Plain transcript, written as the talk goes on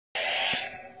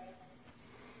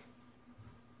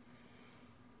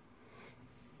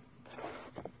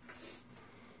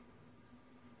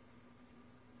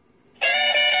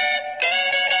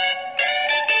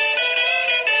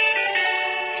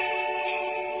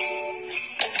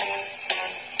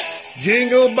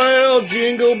jingle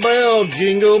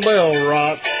bell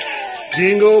rock.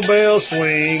 Jingle bells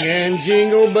swing and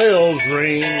jingle bells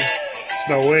ring.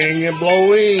 Snowing and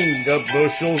blowing up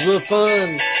bushels of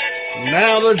fun.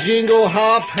 Now the jingle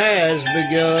hop has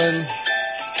begun.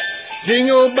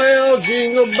 Jingle bell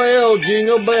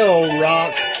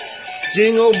rock.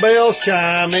 Jingle bells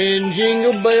chime in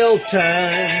jingle bell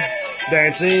time.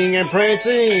 Dancing and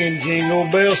prancing in Jingle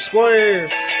Bell Square.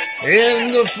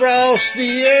 In the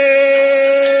frosty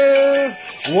air.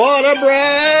 What a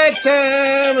bright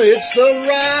time, it's the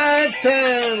right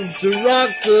time to rock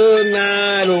the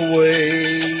night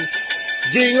away.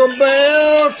 Jingle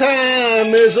bell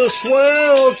time is a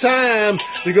swell time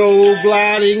to go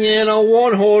gliding in a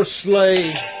one-horse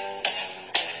sleigh.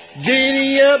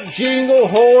 Giddy up, jingle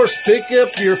horse, pick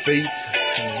up your feet,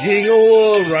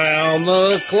 jingle around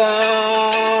the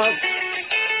clock.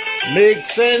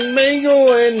 Mix and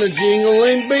mingle in the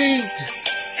jingling beat.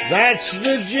 That's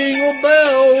the Jingle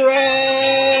Bell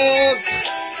Rock.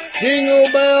 Jingle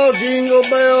bell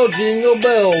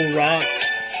rock.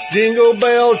 Jingle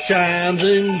bell chimes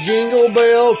in Jingle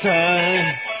Bell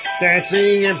time.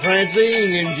 Dancing and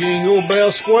prancing in Jingle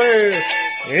Bell Square.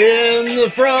 In the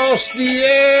frosty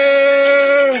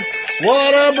air.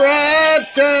 What a bright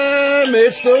time.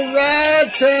 It's the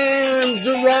right time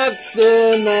to rock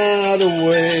the night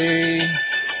away.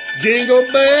 Jingle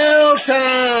bell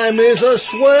time is a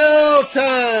swell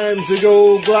time to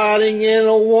go gliding in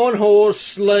a one-horse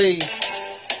sleigh.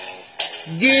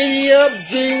 Giddy up,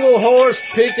 jingle horse,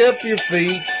 pick up your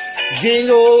feet,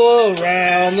 jingle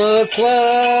around the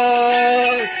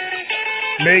clock.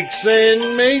 Mix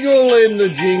and mingle in the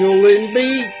jingling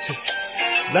beat.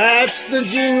 That's the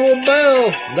jingle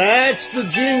bell, that's the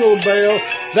jingle bell,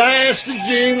 that's the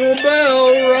Jingle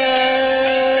Bell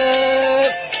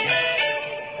Rock.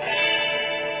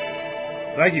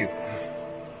 Thank you.